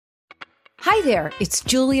Hi there, it's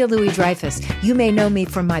Julia Louis-Dreyfus. You may know me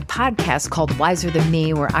from my podcast called Wiser Than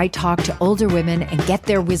Me, where I talk to older women and get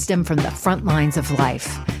their wisdom from the front lines of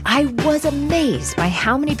life. I was amazed by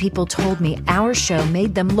how many people told me our show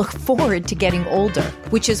made them look forward to getting older,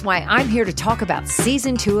 which is why I'm here to talk about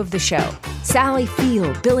season 2 of the show. Sally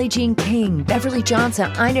Field, Billie Jean King, Beverly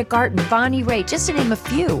Johnson, Ina Garten, Bonnie Raitt, just to name a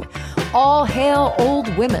few. All hail old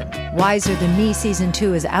women. Wiser Than Me season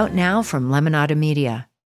 2 is out now from Lemonada Media.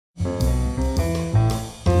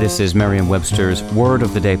 This is Merriam-Webster's Word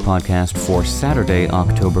of the Day podcast for Saturday,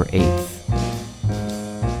 October 8th.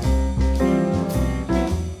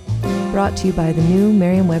 Brought to you by the new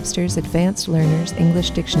Merriam-Webster's Advanced Learners English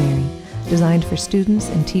Dictionary, designed for students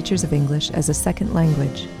and teachers of English as a second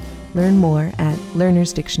language. Learn more at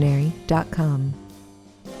learnersdictionary.com.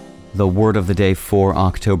 The word of the day for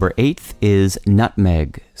October 8th is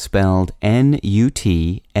nutmeg, spelled N-U-T-M-E-G.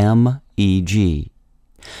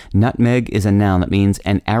 Nutmeg is a noun that means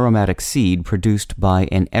an aromatic seed produced by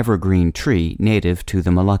an evergreen tree native to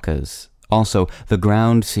the Moluccas, also the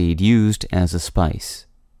ground seed used as a spice.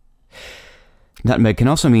 Nutmeg can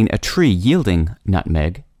also mean a tree yielding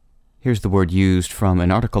nutmeg. Here's the word used from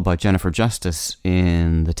an article by Jennifer Justus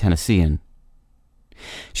in the Tennessean.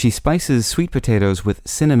 She spices sweet potatoes with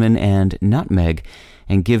cinnamon and nutmeg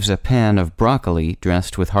and gives a pan of broccoli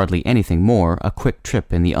dressed with hardly anything more a quick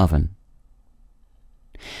trip in the oven.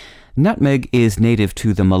 Nutmeg is native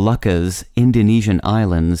to the Moluccas, Indonesian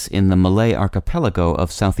islands in the Malay Archipelago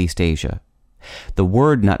of Southeast Asia. The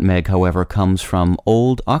word nutmeg, however, comes from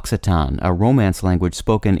Old Occitan, a Romance language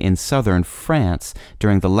spoken in southern France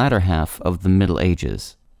during the latter half of the Middle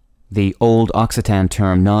Ages. The Old Occitan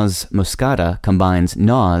term nos muscada combines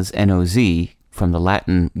nos, N-O-Z, from the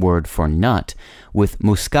Latin word for nut, with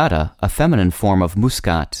muscada, a feminine form of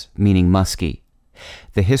muscat, meaning musky.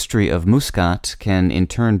 The history of muscat can in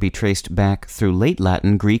turn be traced back through late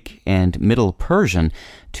Latin, Greek, and Middle Persian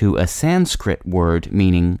to a Sanskrit word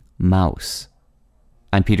meaning mouse.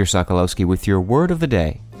 I'm Peter Sokolowski with your Word of the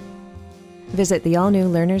Day. Visit the all-new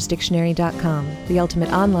learnersdictionary.com, the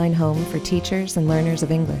ultimate online home for teachers and learners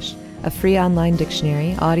of English. A free online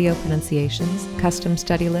dictionary, audio pronunciations, custom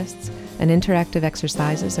study lists, and interactive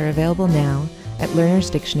exercises are available now at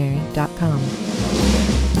learnersdictionary.com.